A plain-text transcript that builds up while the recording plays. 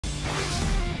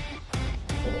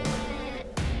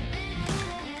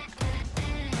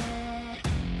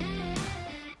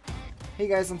Hey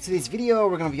guys, on today's video,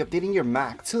 we're going to be updating your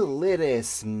Mac to the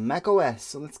latest macOS.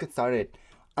 So let's get started.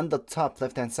 On the top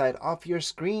left-hand side of your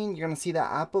screen, you're going to see the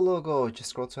Apple logo.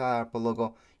 Just scroll to the Apple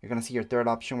logo. You're going to see your third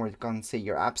option where it's going to say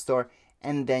your App Store.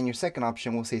 And then your second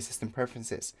option will say System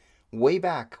Preferences. Way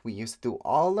back, we used to do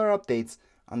all our updates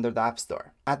under the App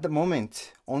Store. At the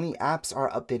moment, only apps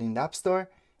are updated in the App Store.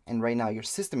 And right now, your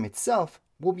system itself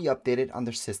will be updated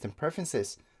under System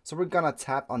Preferences. So we're going to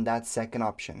tap on that second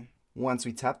option. Once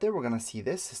we tap there, we're going to see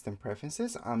this System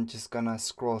Preferences. I'm just going to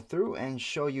scroll through and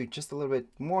show you just a little bit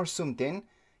more zoomed in.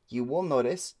 You will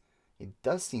notice it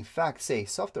does in fact say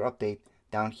Software Update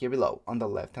down here below on the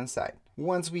left hand side.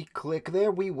 Once we click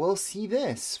there, we will see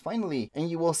this finally, and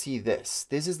you will see this.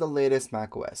 This is the latest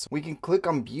macOS. We can click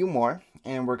on View More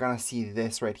and we're going to see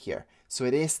this right here. So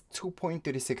it is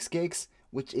 2.36 gigs.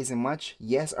 Which isn't much.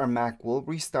 Yes, our Mac will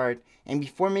restart, and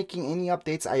before making any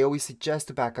updates, I always suggest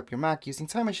to back up your Mac using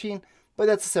Time Machine, but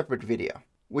that's a separate video.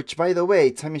 Which, by the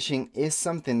way, Time Machine is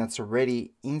something that's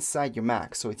already inside your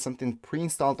Mac, so it's something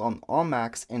pre-installed on all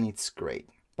Macs, and it's great.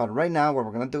 But right now, what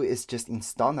we're gonna do is just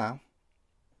install now,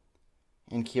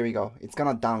 and here we go. It's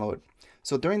gonna download.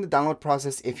 So during the download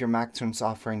process, if your Mac turns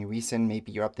off for any reason,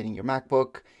 maybe you're updating your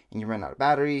MacBook and you run out of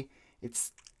battery,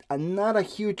 it's not a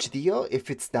huge deal if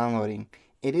it's downloading.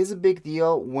 It is a big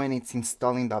deal when it's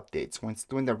installing the updates. When it's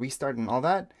doing the restart and all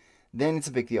that, then it's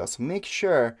a big deal. So make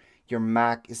sure your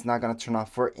Mac is not going to turn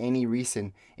off for any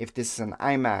reason. If this is an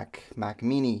iMac, Mac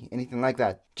Mini, anything like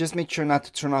that, just make sure not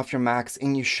to turn off your Macs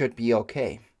and you should be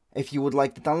okay. If you would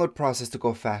like the download process to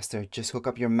go faster, just hook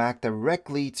up your Mac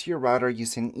directly to your router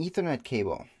using an Ethernet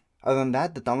cable. Other than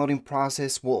that, the downloading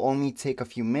process will only take a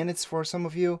few minutes for some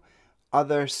of you.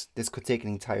 Others, this could take an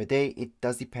entire day. It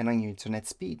does depend on your internet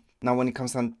speed. Now, when it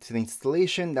comes down to the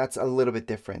installation, that's a little bit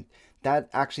different. That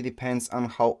actually depends on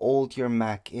how old your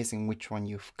Mac is and which one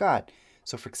you've got.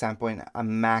 So for example, in a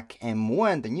Mac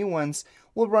M1, the new ones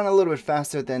will run a little bit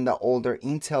faster than the older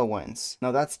Intel ones.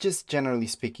 Now, that's just generally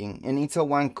speaking. An Intel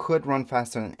one could run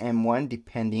faster than M1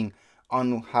 depending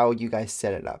on how you guys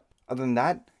set it up. Other than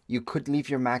that, you could leave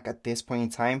your Mac at this point in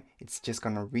time. It's just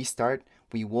going to restart.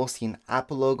 We will see an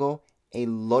Apple logo, a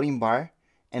loading bar,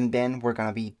 and then we're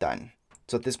gonna be done.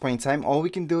 So at this point in time, all we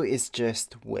can do is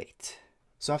just wait.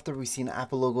 So after we see an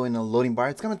Apple logo in a loading bar,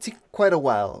 it's gonna take quite a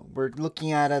while. We're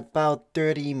looking at about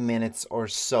 30 minutes or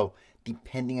so,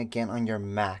 depending again on your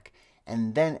Mac.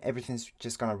 And then everything's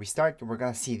just gonna restart. We're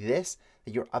gonna see this,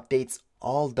 that your update's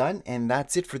all done, and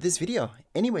that's it for this video.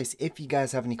 Anyways, if you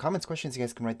guys have any comments, questions, you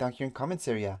guys can write down here in the comments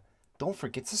area. Don't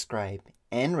forget to subscribe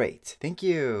and rate. Thank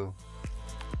you.